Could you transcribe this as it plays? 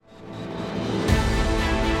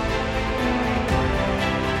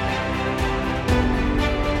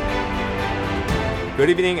Good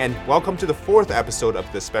evening and welcome to the fourth episode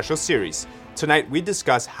of this special series. Tonight we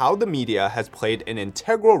discuss how the media has played an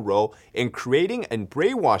integral role in creating a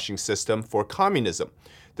brainwashing system for communism.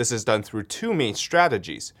 This is done through two main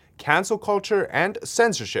strategies, cancel culture and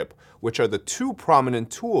censorship, which are the two prominent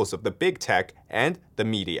tools of the big tech and the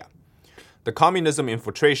media. The communism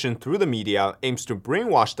infiltration through the media aims to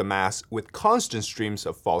brainwash the mass with constant streams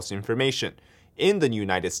of false information. In the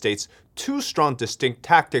United States, two strong distinct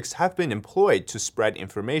tactics have been employed to spread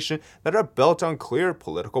information that are built on clear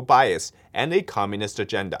political bias and a communist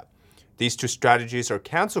agenda. These two strategies are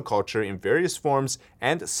cancel culture in various forms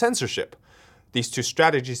and censorship. These two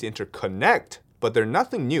strategies interconnect, but they're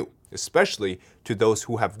nothing new, especially to those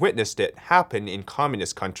who have witnessed it happen in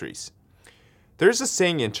communist countries. There's a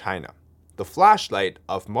saying in China, the flashlight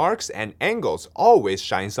of Marx and Engels always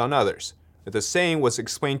shines on others. The saying was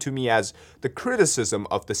explained to me as the criticism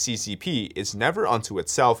of the CCP is never unto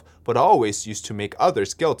itself, but always used to make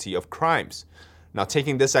others guilty of crimes. Now,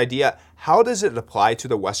 taking this idea, how does it apply to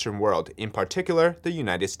the Western world, in particular the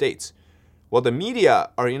United States? Well, the media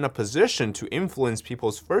are in a position to influence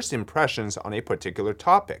people's first impressions on a particular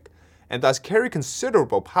topic, and thus carry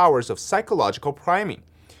considerable powers of psychological priming.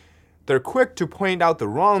 They're quick to point out the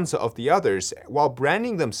wrongs of the others while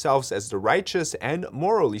branding themselves as the righteous and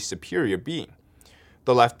morally superior being.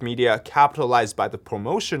 The left media capitalized by the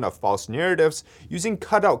promotion of false narratives using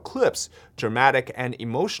cutout clips, dramatic and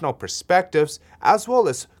emotional perspectives, as well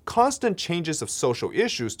as constant changes of social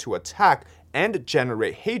issues to attack and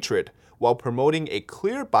generate hatred while promoting a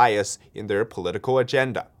clear bias in their political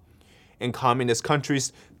agenda. In communist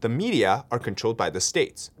countries, the media are controlled by the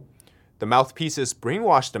states. The mouthpieces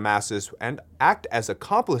brainwash the masses and act as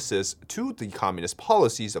accomplices to the communist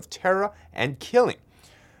policies of terror and killing.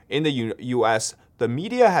 In the US, the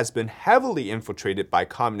media has been heavily infiltrated by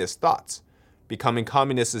communist thoughts, becoming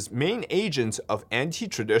communists' main agents of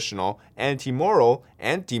anti-traditional, anti-moral,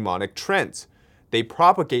 and demonic trends. They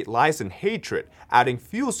propagate lies and hatred, adding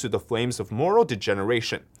fuels to the flames of moral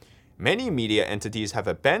degeneration. Many media entities have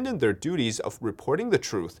abandoned their duties of reporting the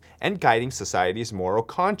truth and guiding society's moral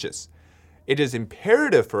conscience. It is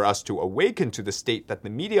imperative for us to awaken to the state that the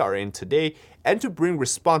media are in today and to bring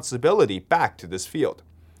responsibility back to this field.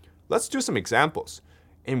 Let's do some examples.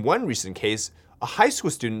 In one recent case, a high school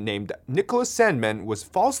student named Nicholas Sandman was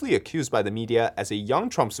falsely accused by the media as a young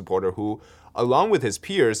Trump supporter who, along with his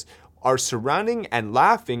peers, are surrounding and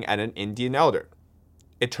laughing at an Indian elder.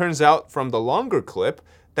 It turns out from the longer clip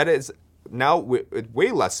that is now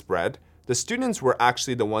way less spread, the students were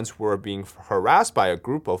actually the ones who were being harassed by a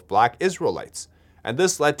group of black Israelites. And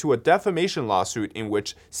this led to a defamation lawsuit in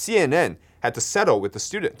which CNN had to settle with the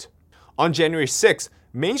student. On January 6th,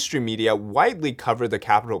 mainstream media widely covered the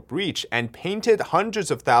Capitol breach and painted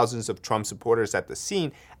hundreds of thousands of Trump supporters at the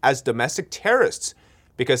scene as domestic terrorists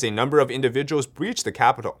because a number of individuals breached the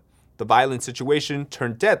Capitol. The violent situation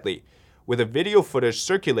turned deadly, with a video footage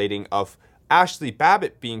circulating of Ashley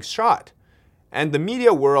Babbitt being shot. And the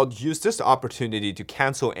media world used this opportunity to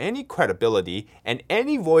cancel any credibility and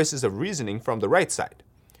any voices of reasoning from the right side.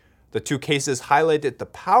 The two cases highlighted the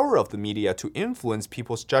power of the media to influence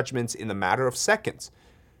people's judgments in a matter of seconds.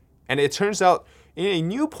 And it turns out, in a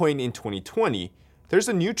new point in 2020, there's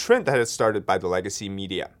a new trend that has started by the legacy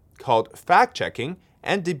media called fact-checking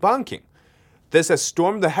and debunking. This has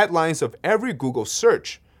stormed the headlines of every Google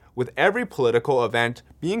search, with every political event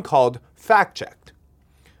being called fact-checked.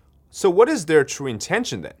 So what is their true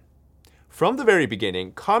intention then? From the very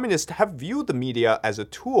beginning, communists have viewed the media as a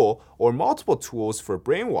tool or multiple tools for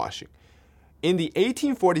brainwashing. In the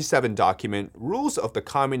 1847 document, Rules of the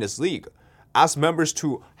Communist League asked members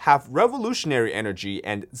to have revolutionary energy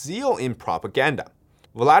and zeal in propaganda.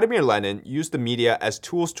 Vladimir Lenin used the media as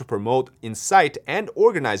tools to promote, incite, and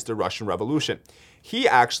organize the Russian Revolution. He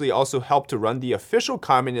actually also helped to run the official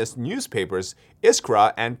communist newspapers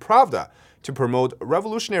Iskra and Pravda to promote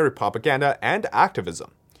revolutionary propaganda and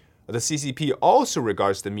activism. The CCP also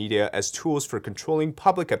regards the media as tools for controlling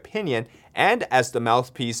public opinion and as the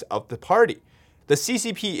mouthpiece of the party. The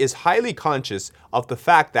CCP is highly conscious of the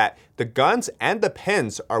fact that the guns and the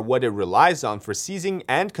pens are what it relies on for seizing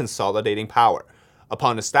and consolidating power.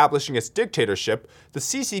 Upon establishing its dictatorship, the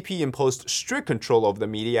CCP imposed strict control over the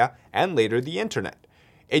media and later the internet.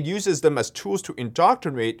 It uses them as tools to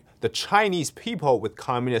indoctrinate the Chinese people with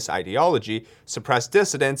communist ideology, suppress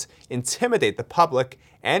dissidents, intimidate the public,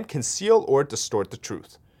 and conceal or distort the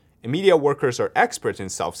truth. And media workers are experts in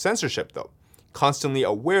self-censorship, though, constantly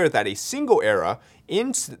aware that a single error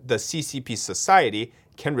in the CCP society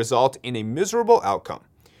can result in a miserable outcome.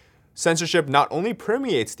 Censorship not only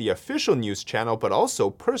permeates the official news channel but also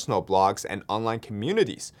personal blogs and online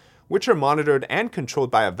communities. which are monitored and controlled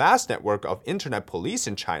by a vast network of internet police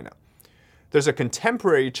in China. There's a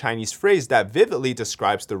contemporary Chinese phrase that vividly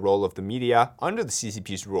describes the role of the media under the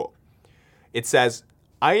CCP's rule. It says,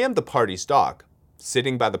 "I am the party's dog,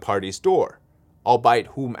 sitting by the party's door. I'll bite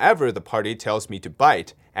whomever the party tells me to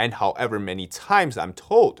bite, and however many times I'm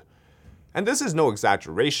told." And this is no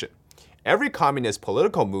exaggeration. Every communist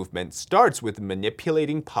political movement starts with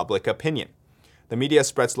manipulating public opinion. The media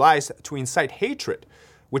spreads lies to incite hatred,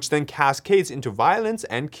 which then cascades into violence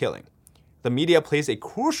and killing. The media plays a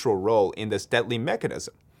crucial role in this deadly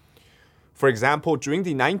mechanism. For example, during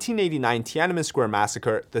the 1989 Tiananmen Square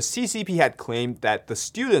massacre, the CCP had claimed that the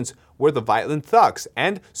students were the violent thugs,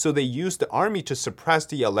 and so they used the army to suppress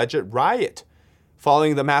the alleged riot.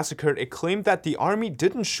 Following the massacre, it claimed that the army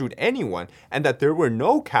didn't shoot anyone and that there were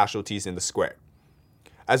no casualties in the square.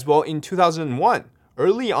 As well, in 2001,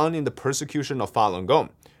 early on in the persecution of Falun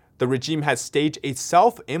Gong, the regime had staged a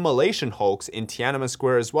self-immolation hoax in Tiananmen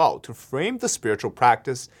Square as well to frame the spiritual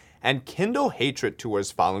practice and kindle hatred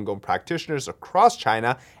towards Falun Gong practitioners across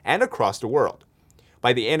China and across the world.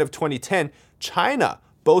 By the end of 2010, China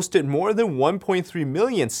boasted more than 1.3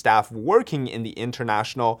 million staff working in the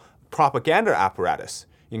international propaganda apparatus,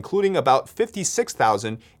 including about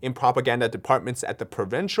 56,000 in propaganda departments at the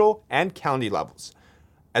provincial and county levels,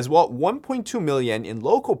 as well 1.2 million in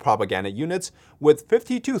local propaganda units, with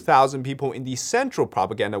 52,000 people in the central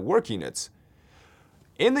propaganda work units.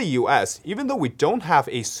 In the US, even though we don't have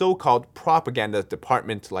a so-called propaganda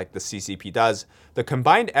department like the CCP does, the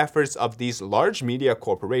combined efforts of these large media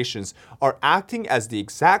corporations are acting as the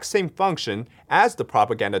exact same function as the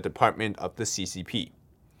propaganda department of the CCP.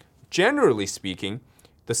 Generally speaking,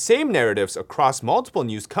 the same narratives across multiple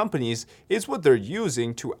news companies is what they're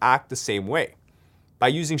using to act the same way. By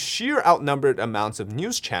using sheer outnumbered amounts of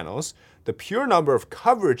news channels, the pure number of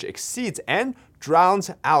coverage exceeds and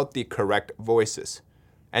drowns out the correct voices.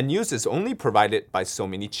 And news is only provided by so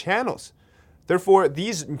many channels. Therefore,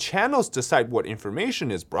 these channels decide what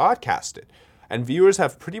information is broadcasted, and viewers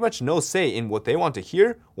have pretty much no say in what they want to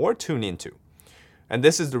hear or tune into. And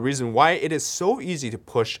this is the reason why it is so easy to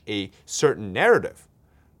push a certain narrative.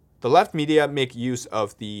 The left media make use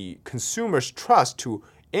of the consumer's trust to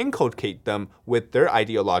inculcate them with their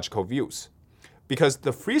ideological views. Because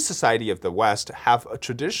the free society of the West have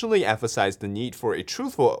traditionally emphasized the need for a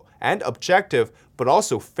truthful and objective, but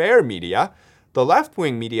also fair media, the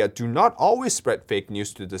left-wing media do not always spread fake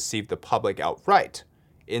news to deceive the public outright.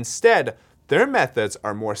 Instead, their methods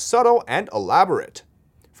are more subtle and elaborate.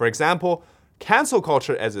 For example, cancel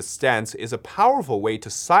culture as it stands is a powerful way to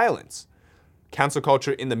silence. Cancel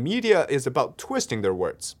culture in the media is about twisting their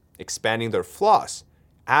words, expanding their flaws,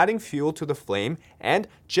 adding fuel to the flame, and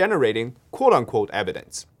generating quote-unquote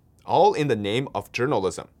evidence, all in the name of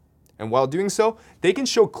journalism. And while doing so, they can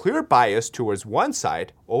show clear bias towards one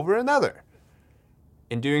side over another.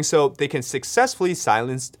 In doing so, they can successfully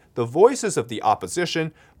silence the voices of the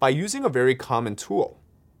opposition by using a very common tool,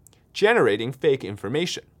 generating fake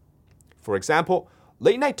information. For example,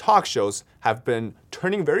 late-night talk shows have been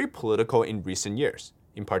turning very political in recent years,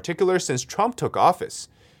 in particular since Trump took office.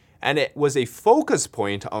 And it was a focus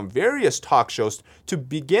point on various talk shows to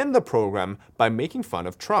begin the program by making fun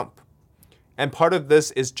of Trump. And part of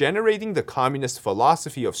this is generating the communist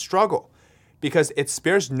philosophy of struggle, because it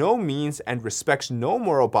spares no means and respects no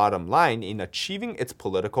moral bottom line in achieving its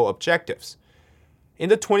political objectives. In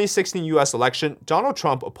the 2016 US election, Donald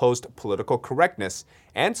Trump opposed political correctness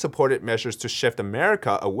and supported measures to shift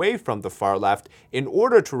America away from the far left in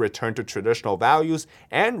order to return to traditional values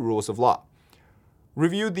and rules of law.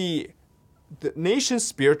 Review the nation's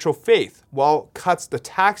spiritual faith while cuts the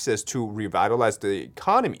taxes to revitalize the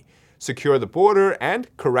economy, secure the border, and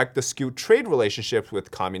correct the skewed trade relationships with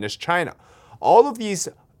communist China. All of these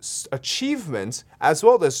achievements, as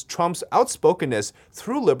well as Trump's outspokenness,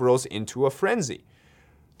 threw liberals into a frenzy.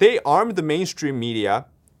 They armed the mainstream media,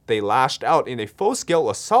 they lashed out in a full-scale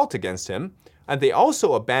assault against him, and they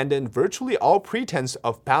also abandoned virtually all pretense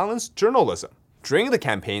of balanced journalism. During the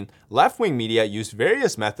campaign, left-wing media used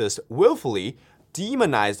various methods to willfully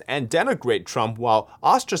demonize and denigrate Trump while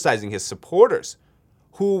ostracizing his supporters,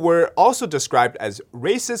 who were also described as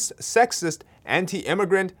racist, sexist,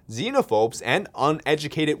 anti-immigrant, xenophobes, and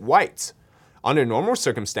uneducated whites. Under normal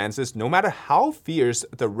circumstances, no matter how fierce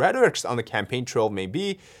the rhetorics on the campaign trail may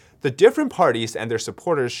be, the different parties and their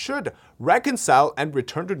supporters should reconcile and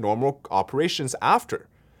return to normal operations after.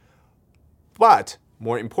 But,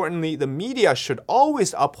 more importantly, the media should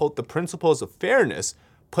always uphold the principles of fairness,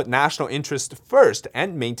 put national interest first,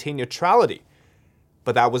 and maintain neutrality.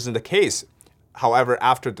 But that wasn't the case. However,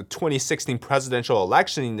 after the 2016 presidential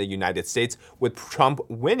election in the United States, with Trump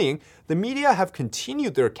winning, the media have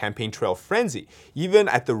continued their campaign trail frenzy, even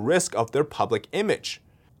at the risk of their public image.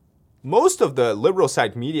 Most of the liberal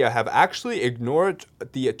side media have actually ignored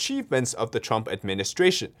the achievements of the Trump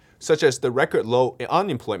administration, such as the record low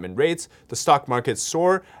unemployment rates, the stock market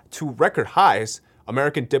soar to record highs,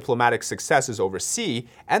 American diplomatic successes overseas,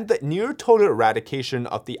 and the near total eradication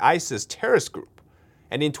of the ISIS terrorist group.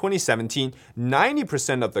 And in 2017,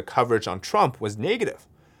 90% of the coverage on Trump was negative.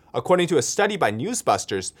 According to a study by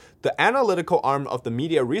Newsbusters, the analytical arm of the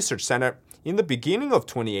Media Research Center, in the beginning of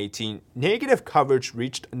 2018, negative coverage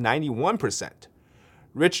reached 91%.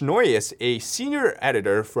 Rich Noyes, a senior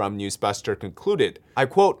editor from Newsbuster, concluded, I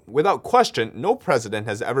quote, "Without question, no president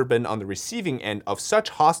has ever been on the receiving end of such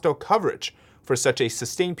hostile coverage for such a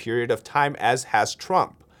sustained period of time as has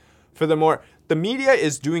Trump. Furthermore, the media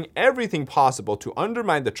is doing everything possible to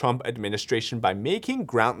undermine the Trump administration by making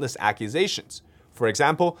groundless accusations. For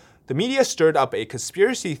example, the media stirred up a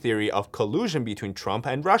conspiracy theory of collusion between Trump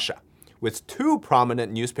and Russia, with two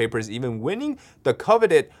prominent newspapers even winning the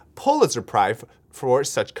coveted Pulitzer Prize for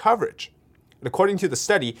such coverage. According to the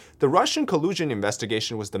study, the Russian collusion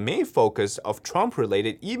investigation was the main focus of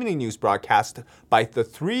Trump-related evening news broadcasts by the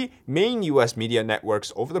three main U.S. media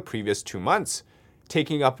networks over the previous 2 months,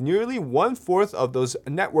 taking up nearly 1/4 of those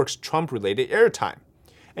networks' Trump-related airtime.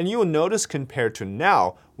 And you will notice compared to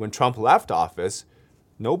now, when Trump left office,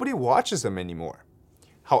 nobody watches them anymore.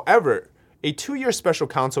 However, a 2-year special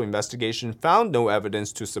counsel investigation found no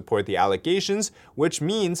evidence to support the allegations, which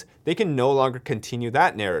means they can no longer continue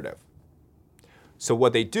that narrative. So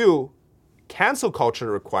what they do, cancel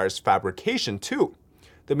culture requires fabrication too.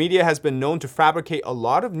 The media has been known to fabricate a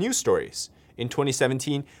lot of news stories. In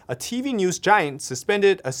 2017, a TV news giant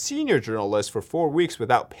suspended a senior journalist for 4 weeks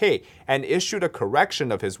without pay and issued a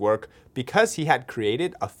correction of his work because he had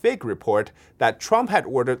created a fake report that Trump had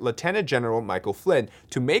ordered Lieutenant General Michael Flynn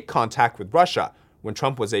to make contact with Russia when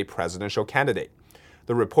Trump was a presidential candidate.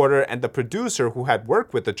 The reporter and the producer who had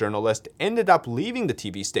worked with the journalist ended up leaving the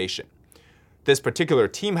TV station. This particular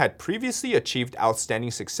team had previously achieved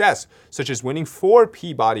outstanding success, such as winning 4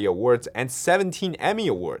 Peabody Awards and 17 Emmy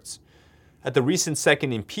Awards. At the recent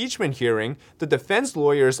second impeachment hearing, the defense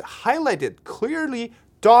lawyers highlighted clearly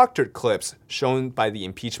doctored clips shown by the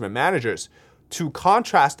impeachment managers to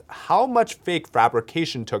contrast how much fake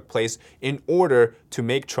fabrication took place in order to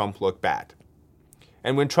make Trump look bad.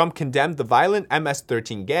 And when Trump condemned the violent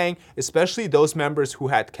MS-13 gang, especially those members who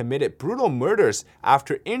had committed brutal murders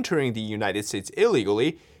after entering the United States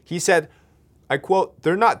illegally, he said, I quote,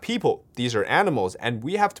 "They're not people, these are animals, and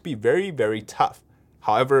we have to be very, very tough."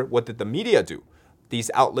 However, what did the media do? These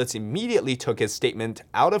outlets immediately took his statement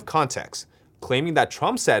out of context, claiming that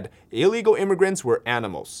Trump said illegal immigrants were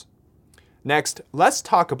animals. Next, let's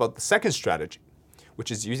talk about the second strategy, which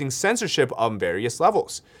is using censorship on various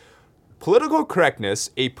levels. Political correctness,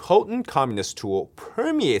 a potent communist tool,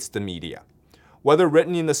 permeates the media. Whether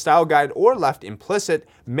written in the style guide or left implicit,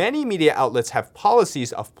 many media outlets have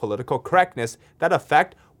policies of political correctness that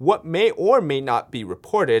affect what may or may not be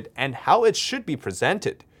reported and how it should be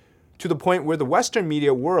presented, to the point where the Western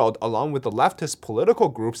media world, along with the leftist political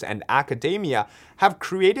groups and academia, have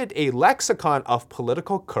created a lexicon of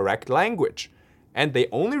political correct language, and they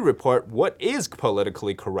only report what is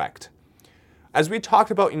politically correct. As we talked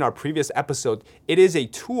about in our previous episode, it is a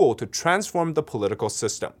tool to transform the political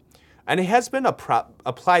system, and it has been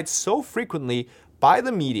applied so frequently by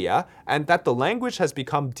the media and that the language has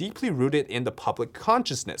become deeply rooted in the public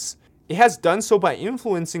consciousness. It has done so by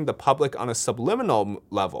influencing the public on a subliminal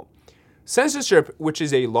level. Censorship, which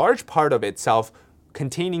is a large part of itself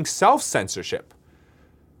containing self-censorship.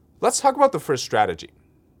 Let's talk about the first strategy.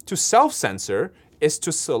 To self-censor is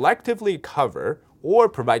to selectively cover or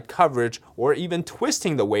provide coverage or even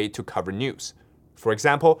twisting the way to cover news. For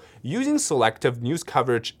example, using selective news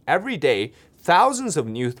coverage every day, thousands of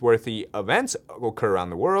newsworthy events occur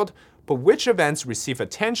around the world, but which events receive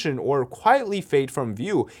attention or quietly fade from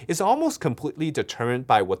view is almost completely determined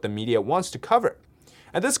by what the media wants to cover.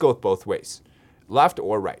 And this goes both ways, left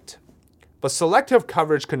or right. But selective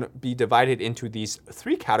coverage can be divided into these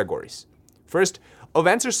 3 categories. First,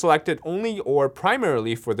 events are selected only or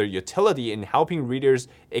primarily for their utility in helping readers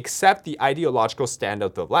accept the ideological stand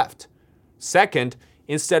of the left. Second,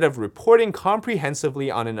 instead of reporting comprehensively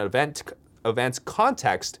on an event's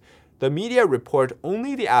context, the media report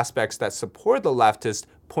only the aspects that support the leftist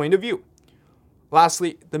point of view.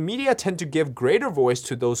 Lastly, the media tend to give greater voice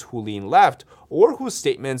to those who lean left or whose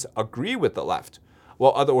statements agree with the left,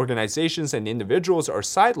 while other organizations and individuals are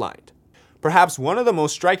sidelined. Perhaps one of the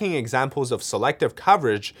most striking examples of selective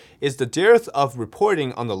coverage is the dearth of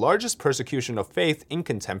reporting on the largest persecution of faith in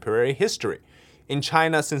contemporary history. In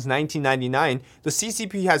China since 1999, the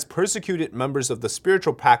CCP has persecuted members of the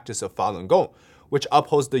spiritual practice of Falun Gong, which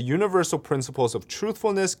upholds the universal principles of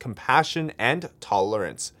truthfulness, compassion, and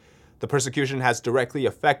tolerance. The persecution has directly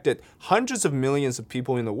affected hundreds of millions of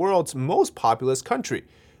people in the world's most populous country,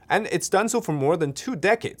 and it's done so for more than 2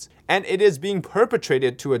 decades, and it is being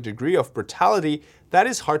perpetrated to a degree of brutality that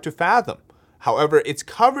is hard to fathom. However, its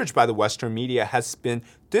coverage by the Western media has been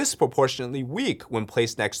disproportionately weak when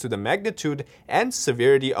placed next to the magnitude and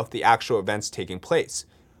severity of the actual events taking place.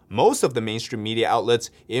 Most of the mainstream media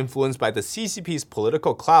outlets influenced by the CCP's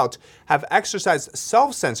political clout have exercised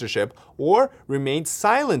self-censorship or remained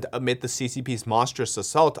silent amid the CCP's monstrous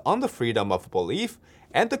assault on the freedom of belief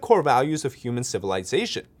and the core values of human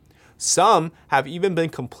civilization. Some have even been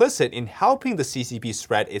complicit in helping the CCP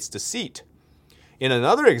spread its deceit. In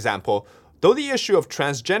another example, though the issue of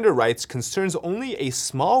transgender rights concerns only a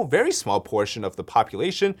small, very small portion of the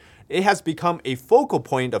population, it has become a focal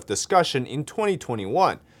point of discussion in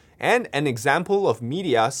 2021, and an example of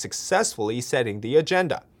media successfully setting the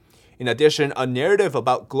agenda. In addition, a narrative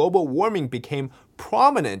about global warming became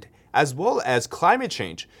prominent, as well as climate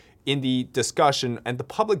change, in the discussion and the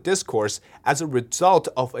public discourse as a result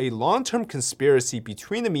of a long-term conspiracy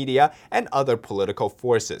between the media and other political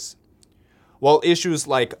forces. While issues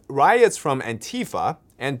like riots from Antifa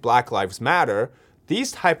and Black Lives Matter,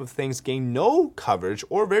 these type of things gain no coverage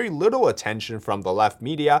or very little attention from the left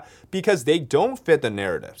media because they don't fit the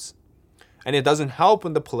narratives. And it doesn't help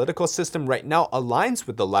when the political system right now aligns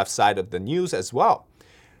with the left side of the news as well.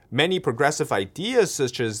 Many progressive ideas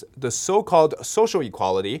such as the so-called social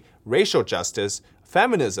equality, racial justice,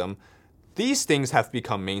 feminism, these things have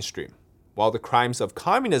become mainstream, while the crimes of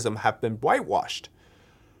communism have been whitewashed.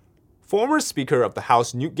 Former Speaker of the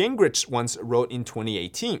House Newt Gingrich once wrote in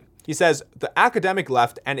 2018, he says, "The academic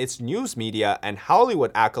left and its news media and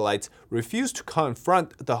Hollywood acolytes refuse to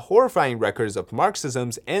confront the horrifying records of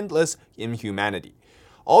Marxism's endless inhumanity.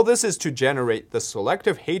 All this is to generate the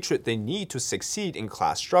selective hatred they need to succeed in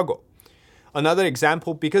class struggle." Another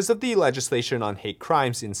example, because of the legislation on hate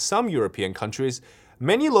crimes in some European countries,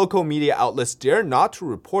 many local media outlets dare not to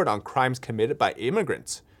report on crimes committed by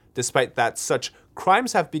immigrants, despite that such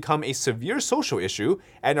crimes have become a severe social issue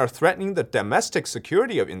and are threatening the domestic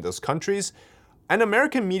security in those countries. And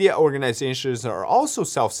American media organizations are also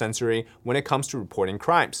self-censoring when it comes to reporting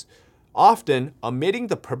crimes, often omitting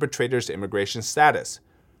the perpetrator's immigration status.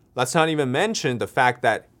 Let's not even mention the fact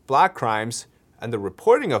that black crimes and the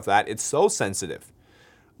reporting of that is so sensitive.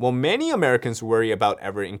 While many Americans worry about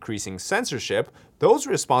ever-increasing censorship, those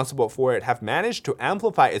responsible for it have managed to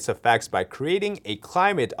amplify its effects by creating a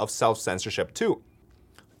climate of self-censorship too.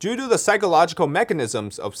 Due to the psychological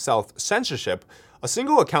mechanisms of self-censorship, a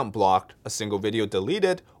single account blocked, a single video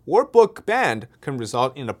deleted, or book banned can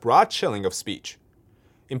result in a broad chilling of speech.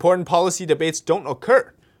 Important policy debates don't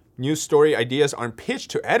occur. News story ideas aren't pitched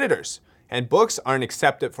to editors, and books aren't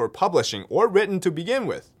accepted for publishing or written to begin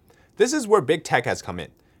with. This is where big tech has come in,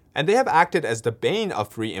 and they have acted as the bane of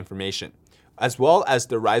free information, as well as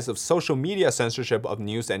the rise of social media censorship of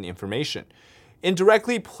news and information,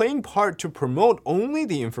 indirectly playing part to promote only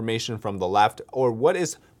the information from the left or what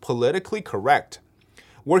is politically correct.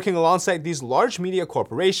 Working alongside these large media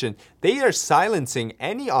corporations, they are silencing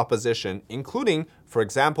any opposition, including, for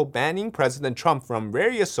example, banning President Trump from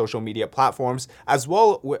various social media platforms, as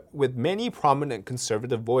well with many prominent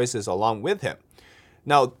conservative voices along with him.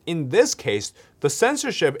 Now, in this case, the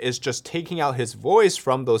censorship is just taking out his voice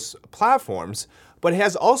from those platforms, but it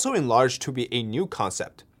has also enlarged to be a new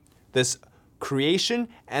concept. This creation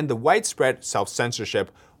and the widespread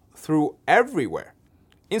self-censorship through everywhere.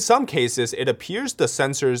 In some cases, it appears the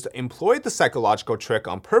censors employed the psychological trick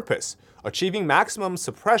on purpose, achieving maximum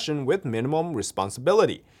suppression with minimum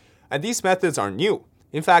responsibility. And these methods aren't new.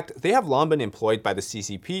 In fact, they have long been employed by the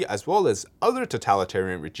CCP as well as other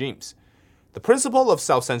totalitarian regimes. The principle of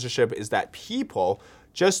self-censorship is that people,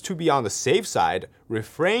 just to be on the safe side,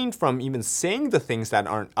 refrain from even saying the things that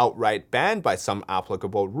aren't outright banned by some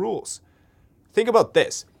applicable rules. Think about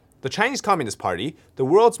this. The Chinese Communist Party, the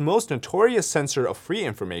world's most notorious censor of free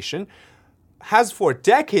information, has for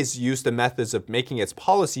decades used the methods of making its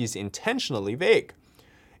policies intentionally vague.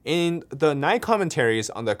 In the 9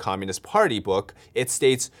 commentaries on the Communist Party book, it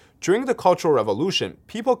states, during the Cultural Revolution,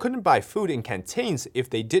 people couldn't buy food in canteens if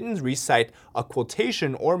they didn't recite a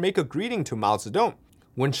quotation or make a greeting to Mao Zedong.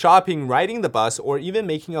 When shopping, riding the bus, or even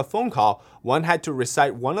making a phone call, one had to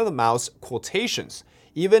recite one of the Mao's quotations,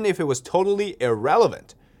 even if it was totally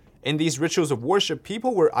irrelevant. In these rituals of worship,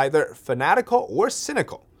 people were either fanatical or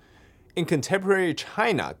cynical. In contemporary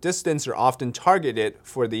China, dissidents are often targeted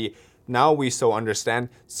for the, now we so understand,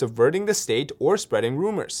 subverting the state or spreading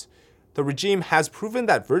rumors. The regime has proven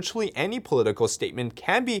that virtually any political statement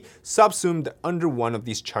can be subsumed under one of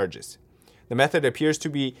these charges. The method appears to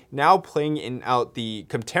be now playing out the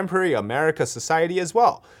contemporary America society as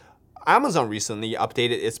well. Amazon recently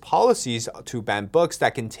updated its policies to ban books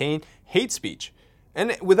that contain hate speech,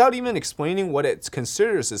 and without even explaining what it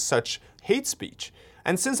considers as such hate speech.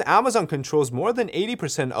 And since Amazon controls more than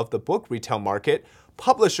 80% of the book retail market,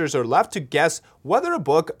 publishers are left to guess whether a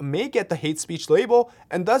book may get the hate speech label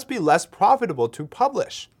and thus be less profitable to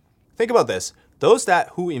publish. Think about this. Those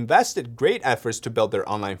who invested great efforts to build their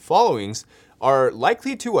online followings are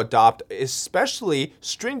likely to adopt especially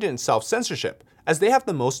stringent self-censorship, as they have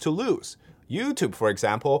the most to lose. YouTube, for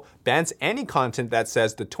example, bans any content that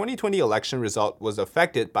says the 2020 election result was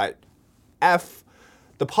affected by F.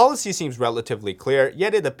 The policy seems relatively clear,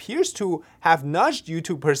 yet it appears to have nudged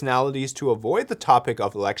YouTube personalities to avoid the topic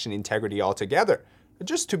of election integrity altogether,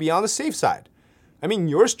 just to be on the safe side. I mean,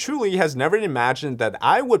 yours truly has never imagined that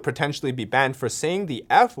I would potentially be banned for saying the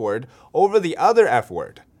F word over the other F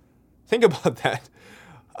word. Think about that.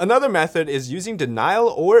 Another method is using denial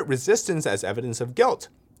or resistance as evidence of guilt.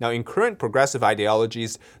 Now, in current progressive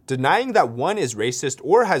ideologies, denying that one is racist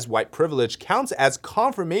or has white privilege counts as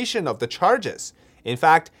confirmation of the charges. In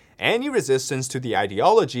fact, any resistance to the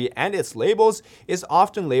ideology and its labels is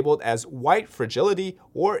often labeled as white fragility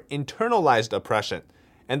or internalized oppression,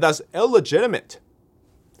 and thus illegitimate,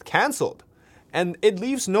 cancelled, and it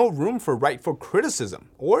leaves no room for rightful criticism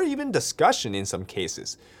or even discussion in some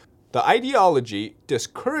cases. The ideology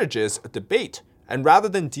discourages debate, and rather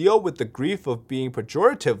than deal with the grief of being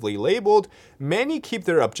pejoratively labeled, many keep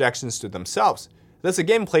their objections to themselves. This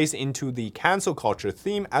again plays into the cancel culture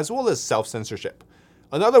theme as well as self-censorship.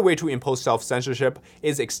 Another way to impose self-censorship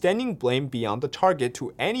is extending blame beyond the target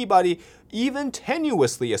to anybody even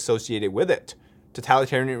tenuously associated with it.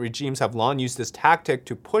 Totalitarian regimes have long used this tactic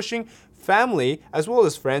to pushing family as well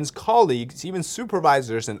as friends, colleagues, even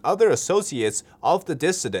supervisors and other associates of the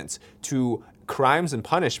dissidents to crimes and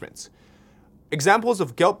punishments. Examples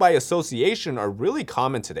of guilt by association are really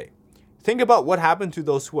common today. Think about what happened to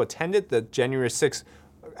those who attended the January 6th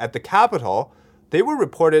at the Capitol. They were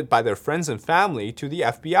reported by their friends and family to the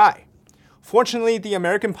FBI. Fortunately, the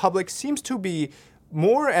American public seems to be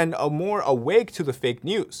more and more awake to the fake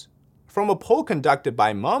news. From a poll conducted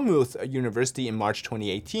by Monmouth University in March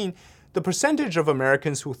 2018, the percentage of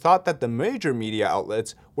Americans who thought that the major media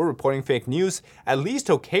outlets were reporting fake news, at least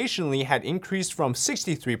occasionally, had increased from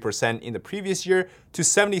 63% in the previous year to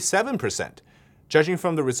 77%. Judging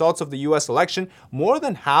from the results of the US election, more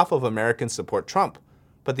than half of Americans support Trump.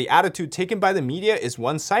 But the attitude taken by the media is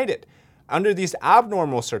one-sided. Under these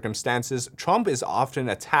abnormal circumstances, Trump is often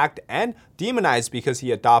attacked and demonized because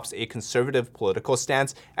he adopts a conservative political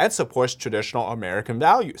stance and supports traditional American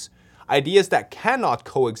values, ideas that cannot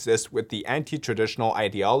coexist with the anti-traditional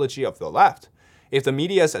ideology of the left. If the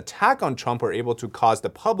media's attack on Trump are able to cause the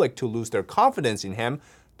public to lose their confidence in him,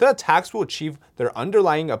 the attacks will achieve their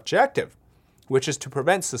underlying objective, which is to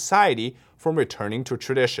prevent society from returning to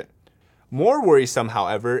tradition. More worrisome,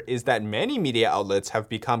 however, is that many media outlets have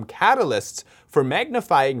become catalysts for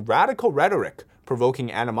magnifying radical rhetoric,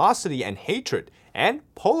 provoking animosity and hatred, and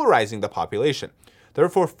polarizing the population,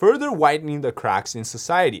 therefore further widening the cracks in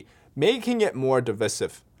society, making it more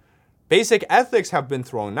divisive. Basic ethics have been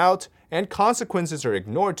thrown out, and consequences are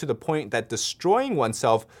ignored to the point that destroying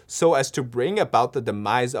oneself so as to bring about the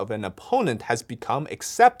demise of an opponent has become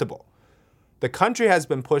acceptable. The country has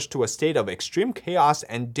been pushed to a state of extreme chaos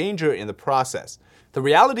and danger in the process. The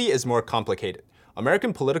reality is more complicated.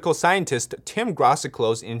 American political scientist Tim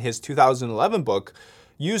Grossiclose, in his 2011 book,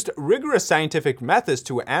 used rigorous scientific methods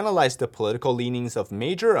to analyze the political leanings of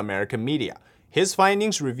major American media. His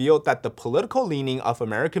findings revealed that the political leaning of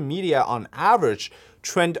American media on average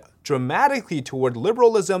trend dramatically toward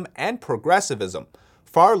liberalism and progressivism,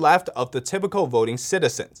 far left of the typical voting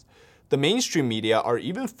citizens. The mainstream media are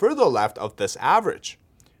even further left of this average.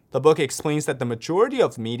 The book explains that the majority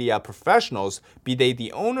of media professionals, be they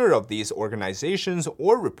the owner of these organizations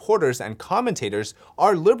or reporters and commentators,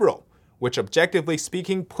 are liberal, which objectively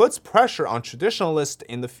speaking puts pressure on traditionalists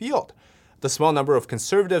in the field. The small number of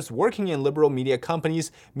conservatives working in liberal media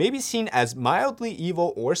companies may be seen as mildly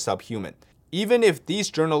evil or subhuman. Even if these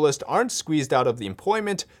journalists aren't squeezed out of the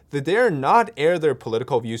employment, they dare not air their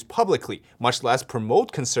political views publicly, much less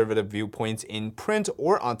promote conservative viewpoints in print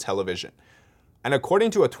or on television. And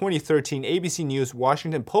according to a 2013 ABC News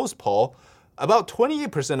Washington Post poll, About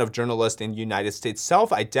 28% of journalists in the United States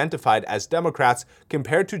self-identified as Democrats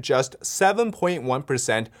compared to just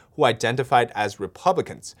 7.1% who identified as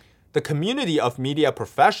Republicans. The community of media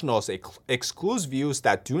professionals excludes views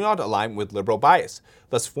that do not align with liberal bias,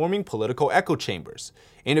 thus forming political echo chambers.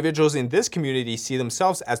 Individuals in this community see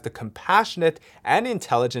themselves as the compassionate and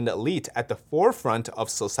intelligent elite at the forefront of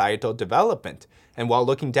societal development, and while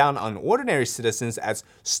looking down on ordinary citizens as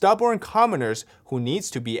stubborn commoners who needs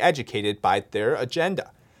to be educated by their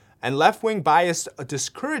agenda. And left-wing bias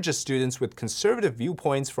discourages students with conservative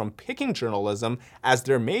viewpoints from picking journalism as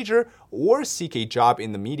their major or seek a job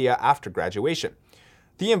in the media after graduation.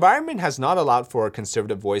 The environment has not allowed for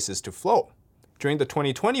conservative voices to flow. During the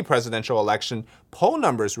 2020 presidential election, poll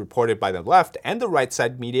numbers reported by the left and the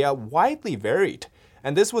right-side media widely varied.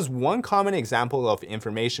 And this was one common example of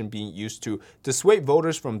information being used to dissuade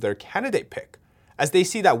voters from their candidate pick. As they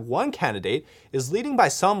see that one candidate is leading by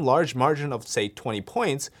some large margin of, say, 20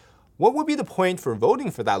 points, what would be the point for voting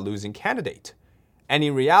for that losing candidate? And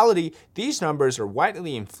in reality, these numbers are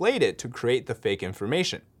widely inflated to create the fake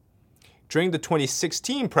information. During the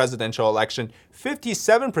 2016 presidential election,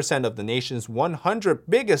 57% of the nation's 100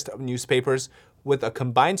 biggest newspapers, with a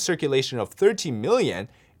combined circulation of 13 million,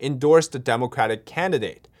 endorsed the Democratic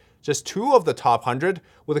candidate. Just 2 of the top 100,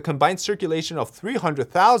 with a combined circulation of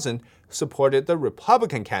 300,000, supported the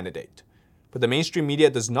Republican candidate. But the mainstream media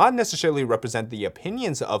does not necessarily represent the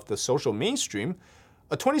opinions of the social mainstream.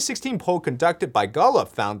 A 2016 poll conducted by Gallup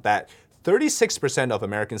found that 36% of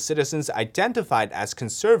American citizens identified as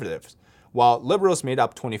conservatives, while liberals made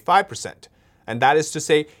up 25%. And that is to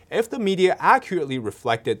say, if the media accurately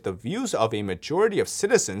reflected the views of a majority of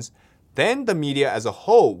citizens, then the media as a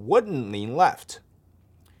whole wouldn't lean left.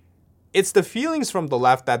 It's the feelings from the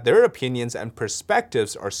left that their opinions and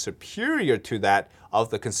perspectives are superior to that of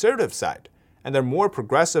the conservative side, and their more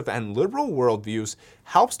progressive and liberal worldviews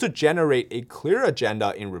helps to generate a clear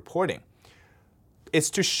agenda in reporting. It's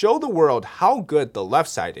to show the world how good the left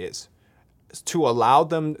side is, to allow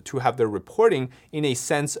them to have their reporting in a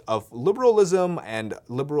sense of liberalism and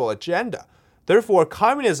liberal agenda. Therefore,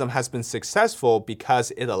 communism has been successful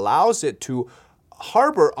because it allows it to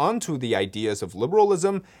harbor onto the ideas of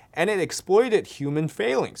liberalism, and it exploited human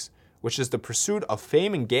failings, which is the pursuit of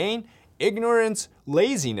fame and gain, ignorance,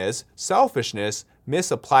 laziness, selfishness,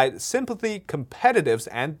 misapplied sympathy, competitives,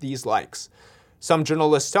 and these likes. Some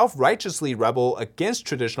journalists self-righteously rebel against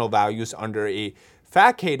traditional values under a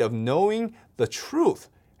facade of knowing the truth,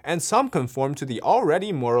 and some conform to the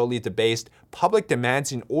already morally debased public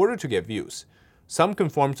demands in order to get views. Some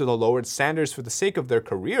conform to the lowered standards for the sake of their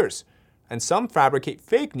careers, and some fabricate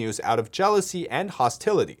fake news out of jealousy and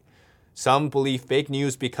hostility. Some believe fake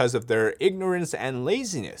news because of their ignorance and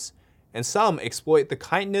laziness, and some exploit the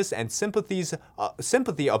kindness and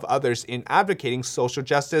sympathy of others in advocating social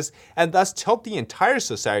justice and thus tilt the entire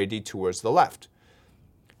society towards the left.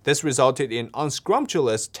 This resulted in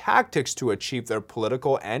unscrupulous tactics to achieve their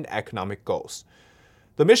political and economic goals.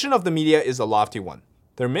 The mission of the media is a lofty one.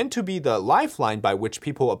 They're meant to be the lifeline by which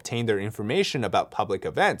people obtain their information about public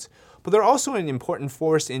events, but they're also an important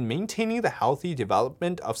force in maintaining the healthy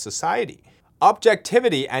development of society.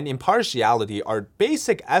 Objectivity and impartiality are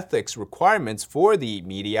basic ethics requirements for the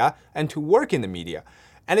media and to work in the media,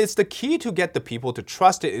 and it's the key to get the people to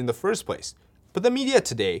trust it in the first place. But the media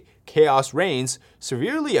today, chaos reigns,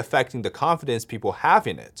 severely affecting the confidence people have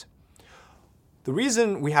in it. The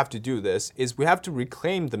reason we have to do this is we have to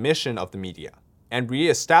reclaim the mission of the media and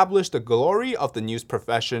re-establish the glory of the news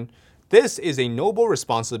profession. This is a noble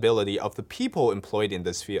responsibility of the people employed in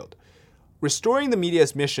this field. Restoring the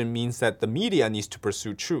media's mission means that the media needs to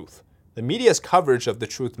pursue truth. The media's coverage of the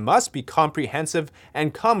truth must be comprehensive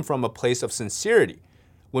and come from a place of sincerity.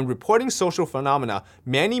 When reporting social phenomena,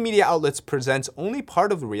 many media outlets present only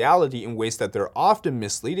part of the reality in ways that they're often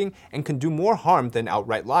misleading and can do more harm than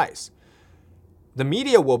outright lies. The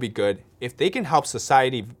media will be good if they can help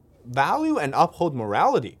society value and uphold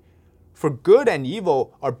morality. For good and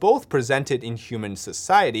evil are both presented in human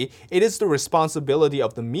society, it is the responsibility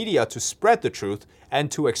of the media to spread the truth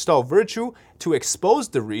and to extol virtue, to expose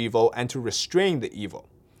the evil, and to restrain the evil.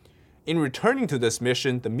 In returning to this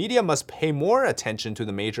mission, the media must pay more attention to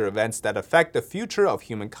the major events that affect the future of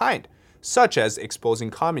humankind, such as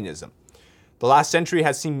exposing communism. The last century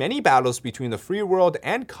has seen many battles between the free world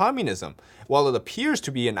and communism. While it appears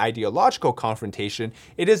to be an ideological confrontation,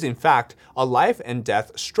 it is in fact a life and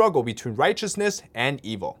death struggle between righteousness and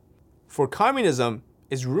evil. For communism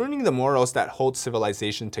is ruining the morals that hold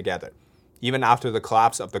civilization together. Even after the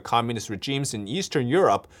collapse of the communist regimes in Eastern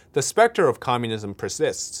Europe, the specter of communism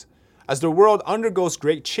persists. As the world undergoes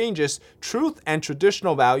great changes, truth and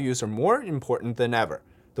traditional values are more important than ever.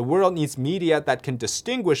 The world needs media that can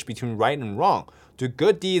distinguish between right and wrong, do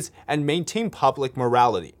good deeds, and maintain public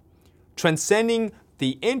morality. Transcending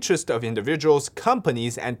the interest of individuals,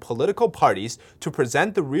 companies, and political parties to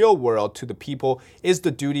present the real world to the people is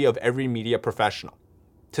the duty of every media professional.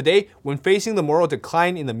 Today, when facing the moral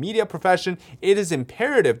decline in the media profession, it is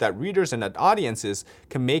imperative that readers and audiences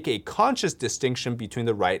can make a conscious distinction between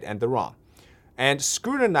the right and the wrong, and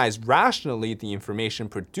scrutinize rationally the information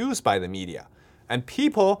produced by the media. And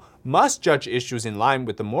people must judge issues in line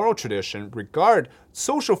with the moral tradition, regard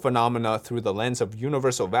social phenomena through the lens of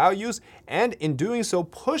universal values, and in doing so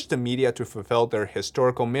push the media to fulfill their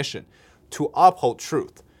historical mission, to uphold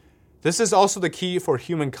truth. This is also the key for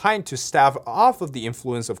humankind to stave off of the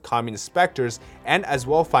influence of communist specters and as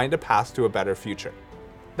well find a path to a better future.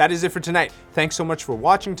 That is it for tonight. Thanks so much for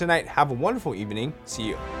watching tonight. Have a wonderful evening. See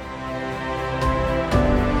you.